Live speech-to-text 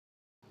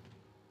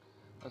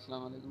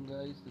Assalamu alaikum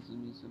guys, this is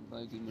me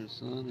Senpai Gamer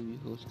Son. I'm your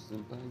host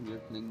Senpai. We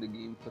are playing the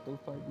game Fatal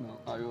Fight now.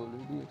 I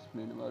already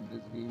explained about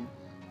this game.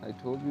 I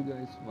told you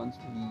guys once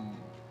we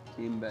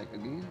came back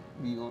again,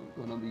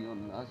 gonna be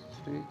on last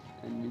stage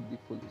and with the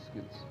full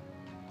skills.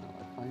 Now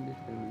I find it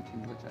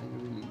everything which I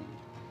really need.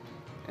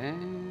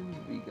 And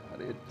we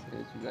got it.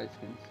 As you guys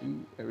can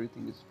see,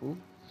 everything is full.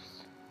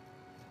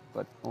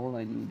 But all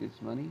I need is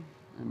money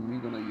and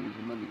we're gonna use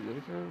the money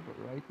later. But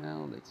right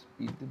now let's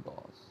beat the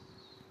boss.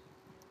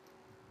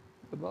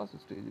 The boss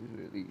stage is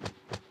really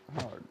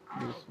hard.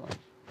 This one.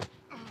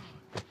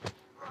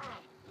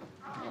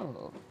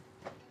 Oh,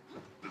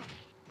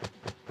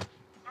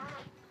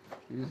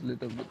 he's a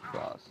little bit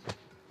fast.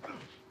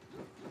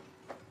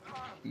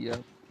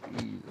 Yep,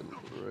 he's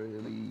a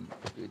really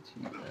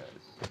bitchy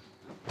ass.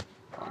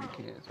 Punk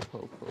ass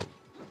popo.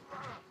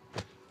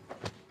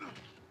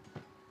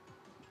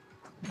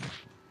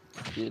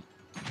 Shit,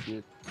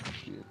 shit,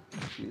 shit,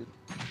 shit,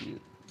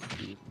 shit,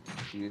 shit,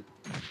 shit, shit,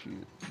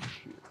 shit,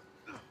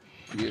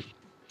 shit,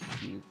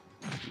 shit,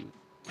 shit,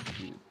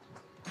 shit,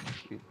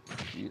 shit,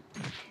 shit,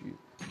 shit,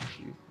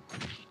 shit.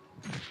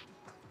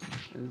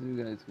 As you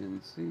guys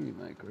can see,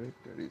 my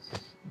character is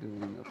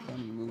doing a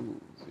funny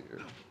moves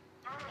here.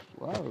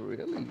 Wow,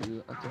 really?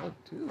 You attack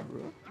too,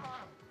 bro?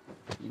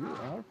 You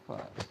are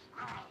fast.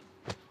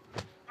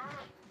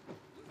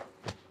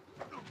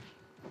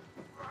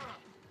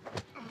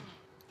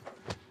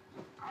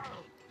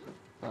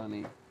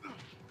 Funny.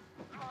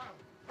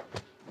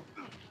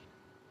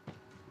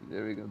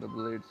 There we go, the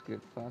blades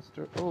get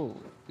faster. Oh,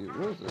 the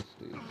Rosa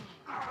stage.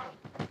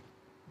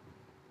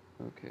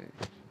 Okay.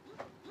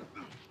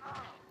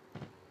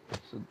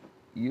 So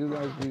you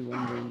guys be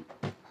wondering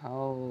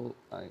how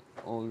I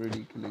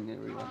already killing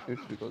everyone.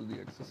 It's because the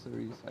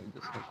accessories I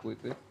just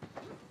equip it.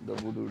 The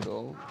voodoo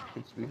doll,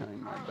 it's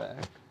behind my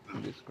back.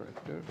 This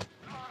character.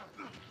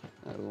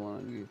 I don't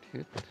wanna get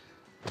hit.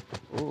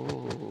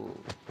 Oh,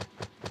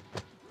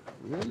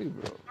 really,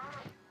 bro?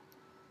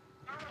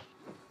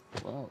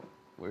 Wow,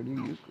 where do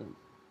you come?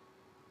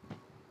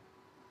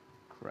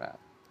 Crap.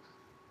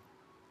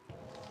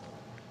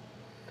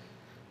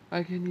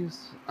 I can use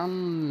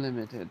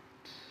unlimited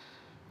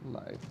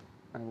life.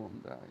 I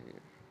won't die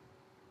here.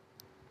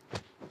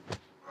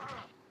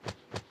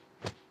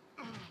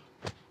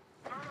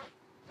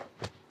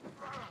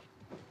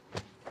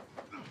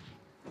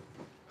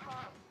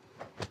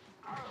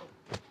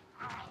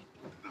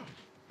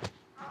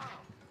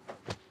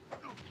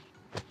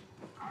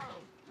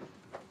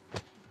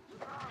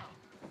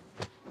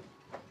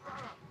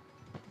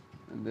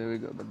 And there we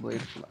go, the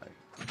blade fly.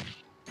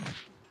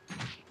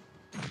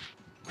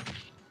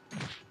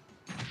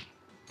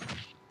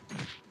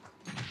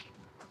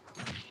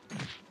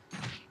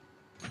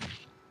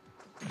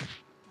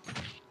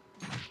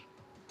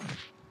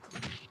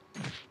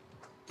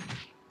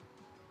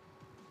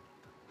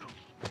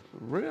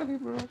 Really,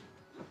 bro?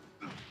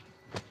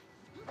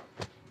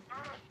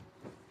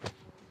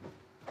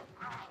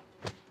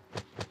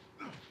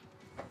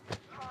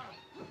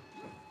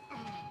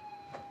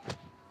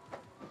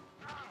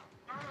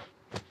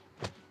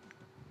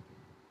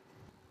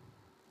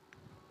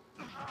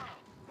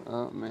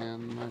 Oh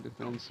man, my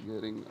defense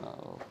getting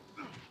off.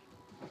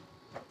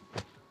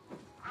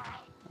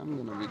 I'm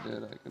gonna be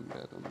dead, I can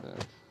bet on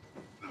that.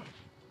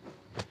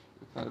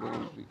 If I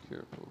don't be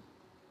careful.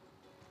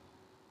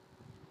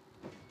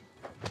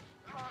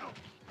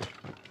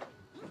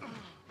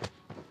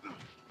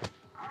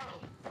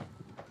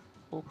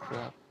 Oh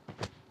crap.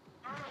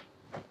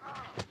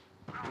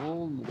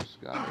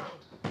 Almost got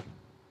it.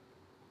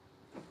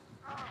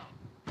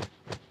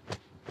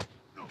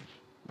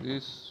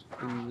 These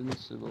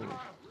invincible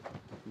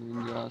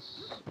ninjas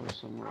or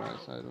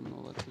samurais, I don't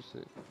know what to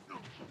say.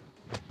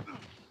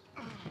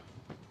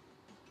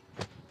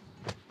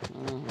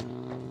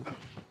 Uh,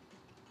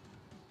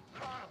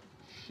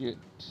 shit.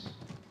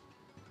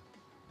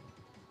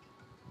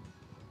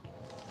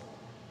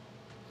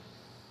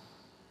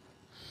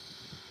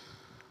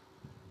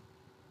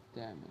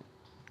 Damn it.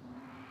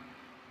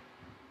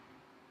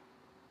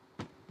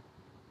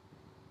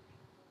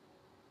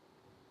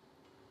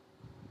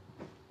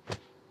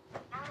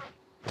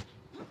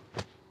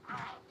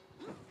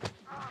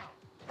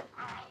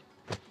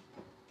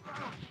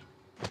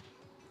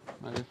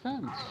 My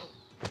defense.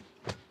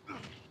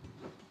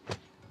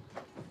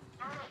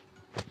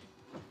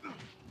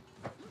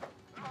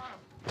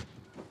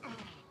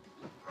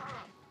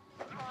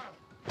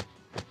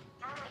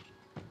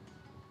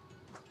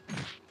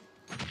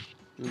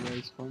 You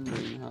guys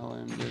wondering how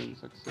I'm getting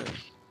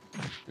success?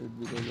 It's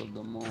because of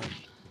the mod.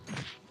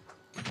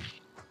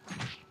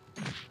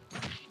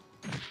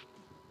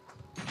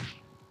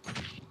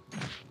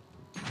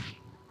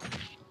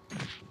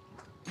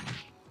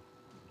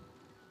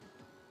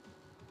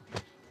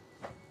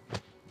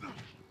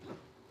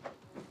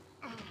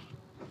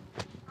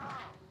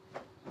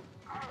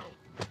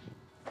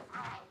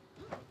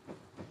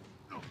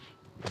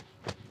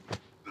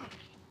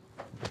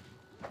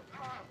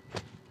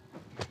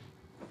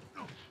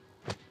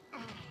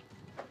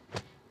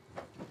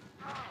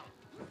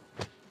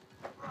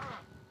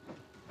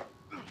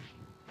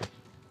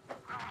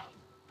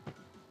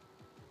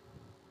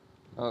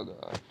 Oh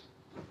god.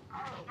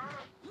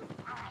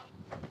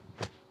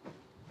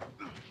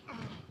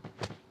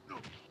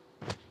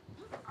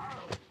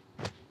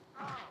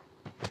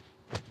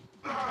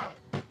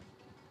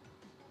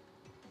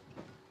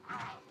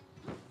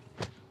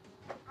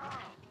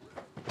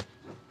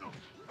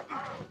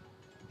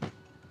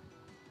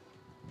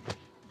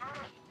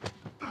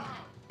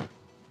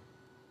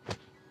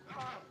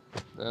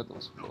 That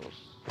was close.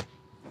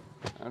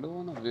 I don't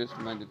wanna waste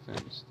my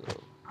defense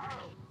though.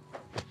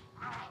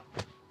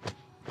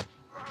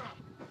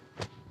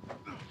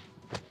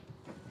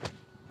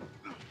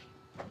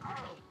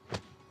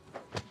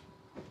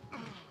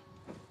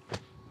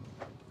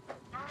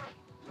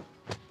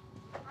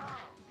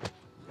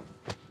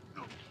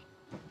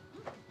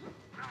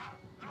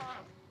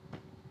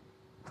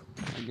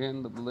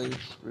 Again, the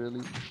blades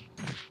really.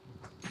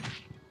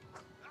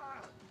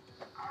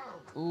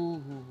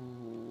 Ooh.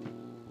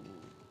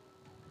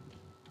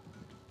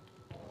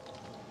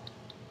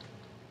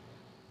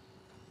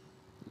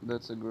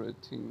 That's a great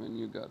thing when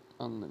you got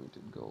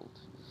unlimited gold.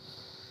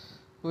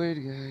 Wait,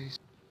 guys.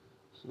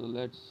 So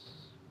let's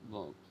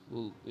walk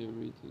full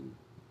everything.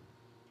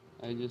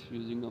 I just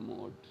using a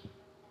mod.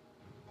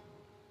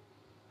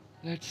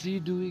 Let's see,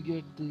 do we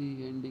get the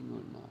ending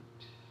or not?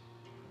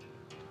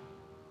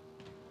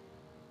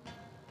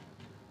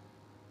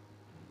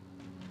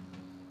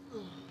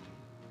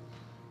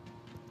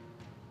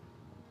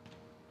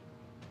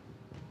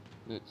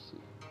 Let's see.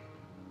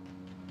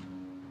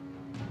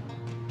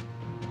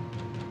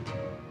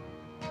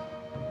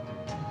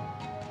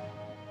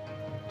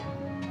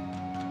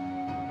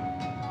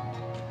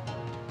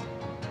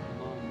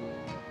 Come on, bro.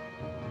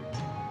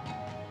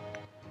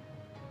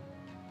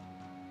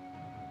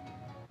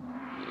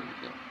 There we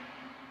go.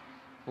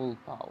 Full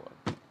power.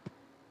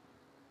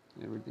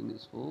 Everything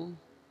is full.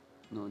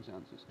 No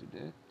chances to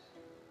death.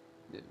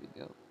 There we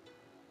go.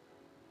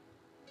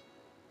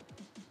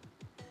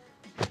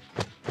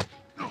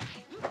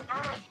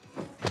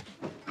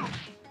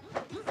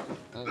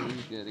 Oh,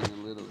 he's getting a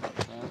little bit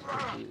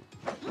faster too.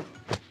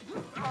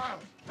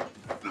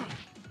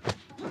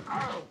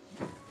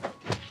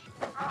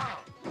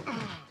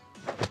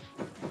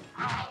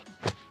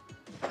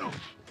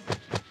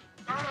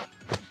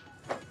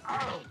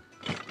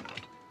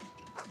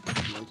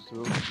 Let's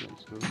throw,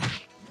 let's throw.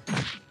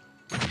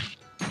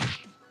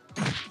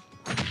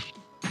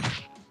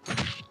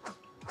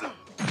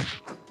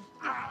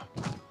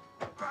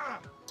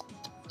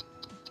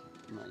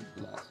 My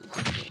glasses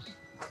just.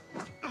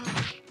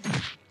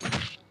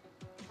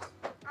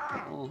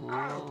 Oh,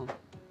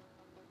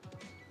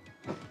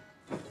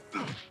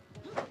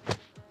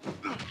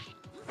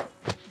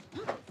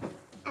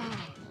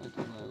 I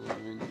thought I was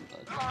winning,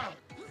 but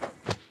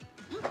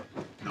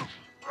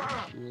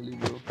really,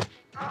 bro.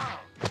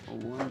 A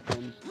one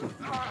punch to 2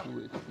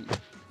 HP.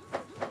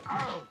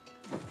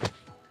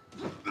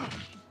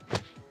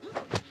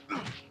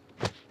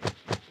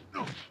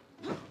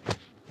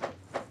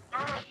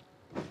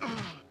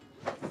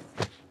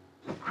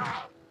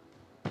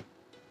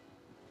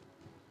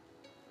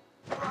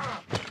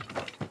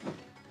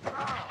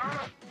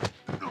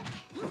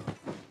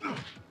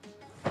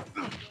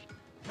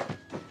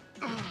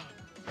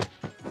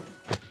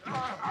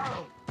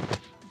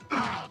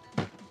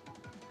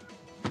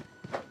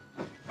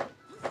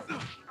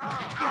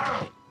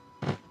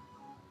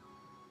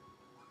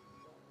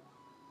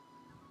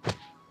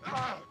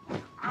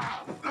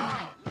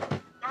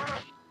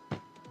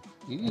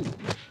 Ew.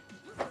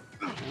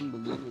 Can't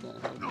believe it, I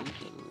have this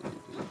ability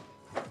too.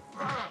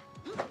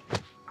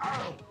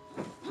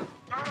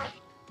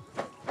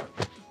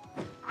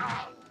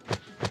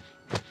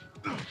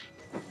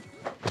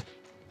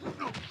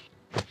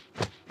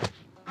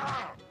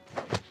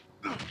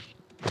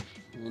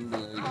 When do I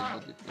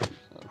get the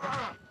defense up?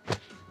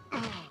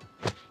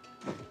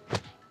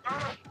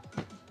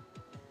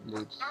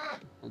 Blades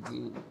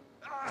again.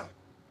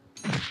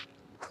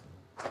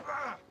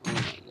 Oh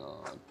my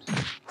god.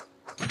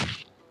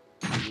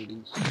 I'm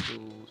getting so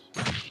slow.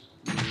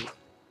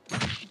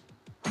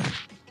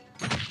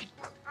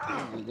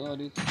 Oh my god,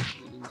 it's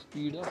getting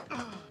speed up.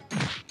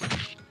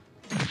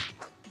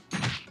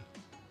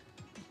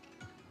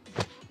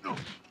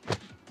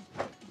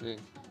 Wait,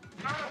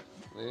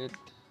 wait.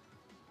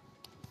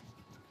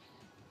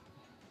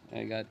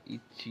 I got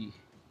itchy.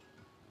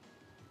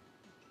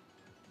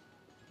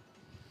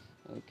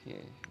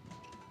 Okay.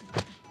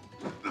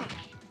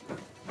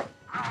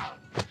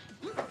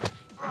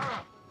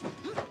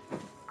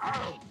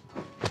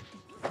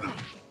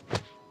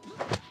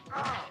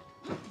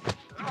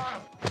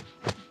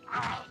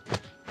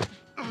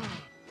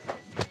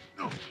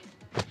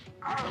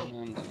 I'm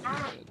gonna be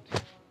dead.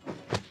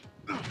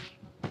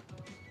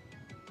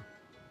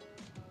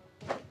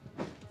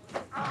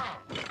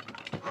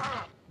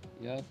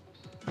 Yup,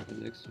 as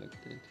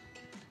expected.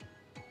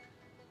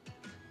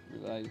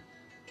 Life.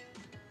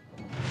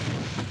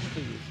 This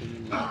is the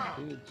second last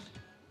page.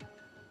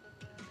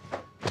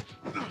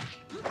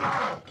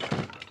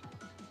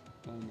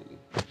 Finally.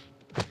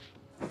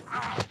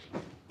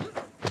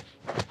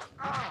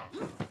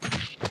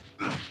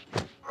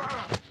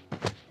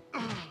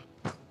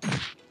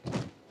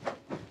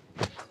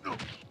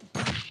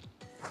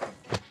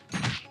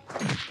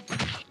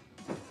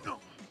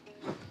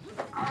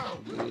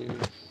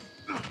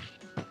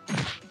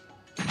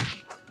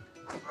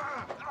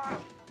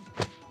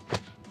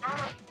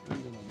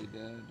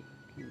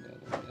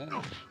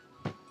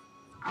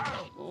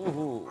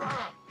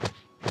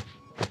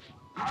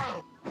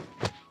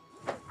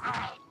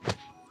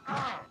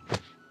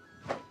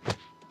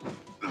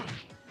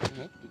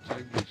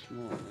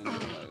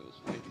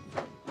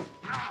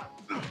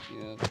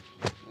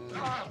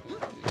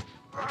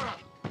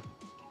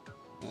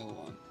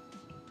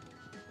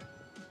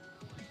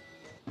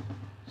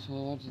 So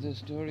what's the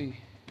story?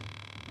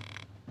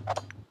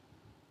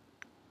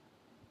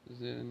 Is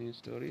there a new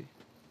story?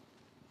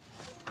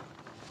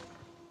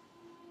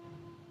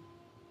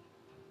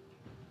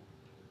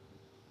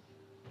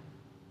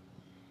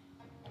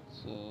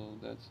 So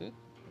that's it?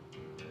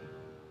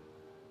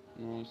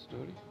 No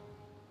story?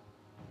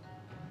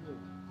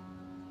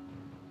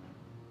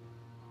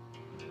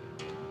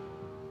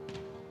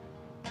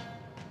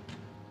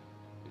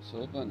 It's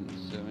open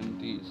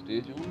 70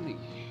 stage only.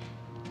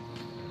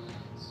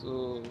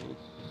 So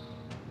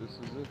this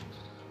is it.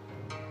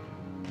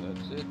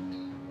 That's it.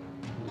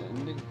 The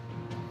ending.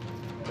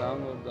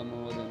 Download the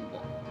mode and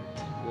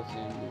just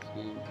end this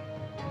game.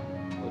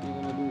 What are you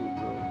gonna do,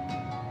 bro?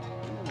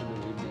 You're not gonna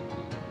do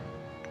anything.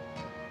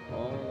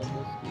 All of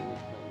this game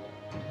is like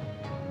that.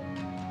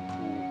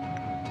 Cool.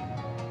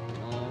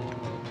 All of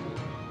this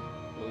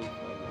goes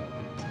like that.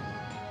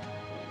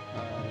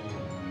 Like how you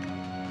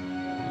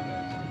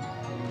guys can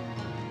see.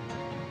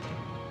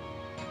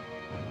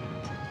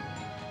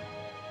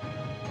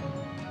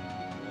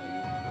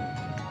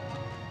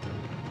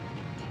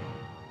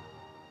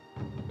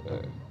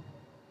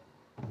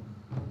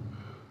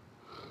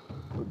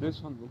 So this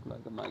one looked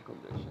like a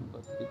microaggression,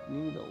 but it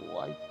needed a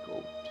white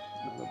coat,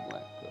 not a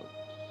black coat.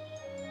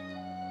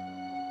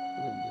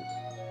 Look at this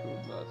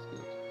fruit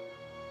basket.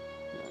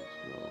 Nice,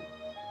 bro.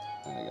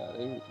 I got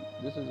everything.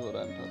 This is what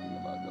I'm talking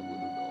about, the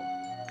voodoo doll.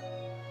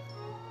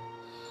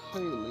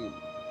 Shailene.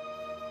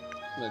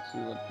 Let's see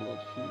what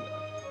clothes she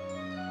got.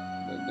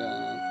 The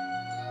gown,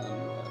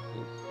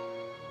 sunglasses,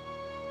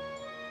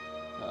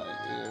 high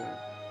air,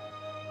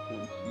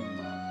 punchy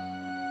mask.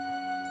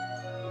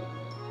 And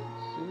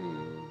let's see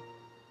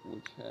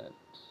which hat.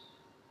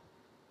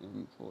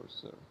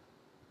 Enforcer,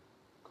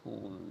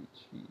 Corn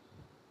Chief,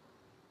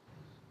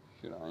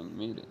 Shrine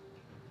Maiden,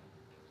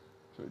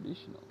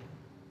 Traditional,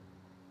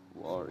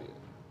 Warrior,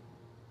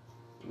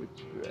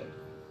 Witch Dress,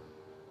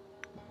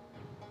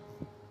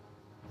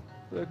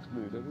 Flex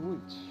Maiden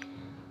Witch,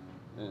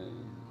 and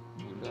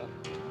Buddha,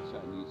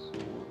 Chinese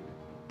Sword,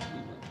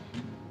 Demon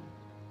Shield,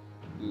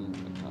 Doom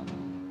Katana,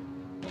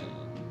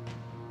 and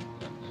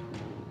Young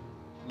Scroll,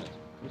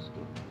 Magic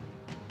Crystal,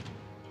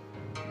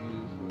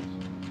 used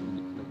to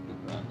deflect the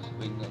grand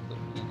swing of the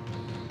phoenix,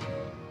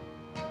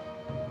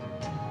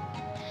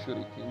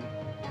 Shuriken,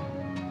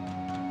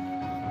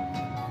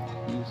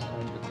 you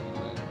start the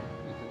combat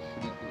with a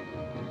shuriken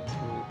and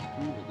throw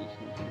 2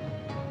 additional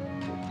shurikens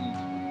for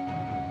each one.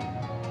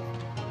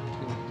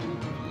 Kill 3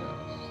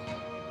 Buddhas.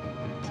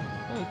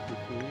 That's the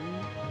thing.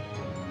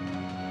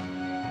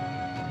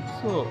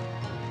 So,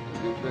 I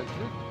guess that's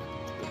it.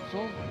 That's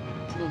all.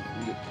 Don't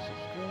forget to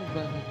subscribe,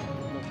 bye bye,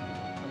 love you,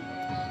 have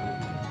a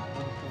good day.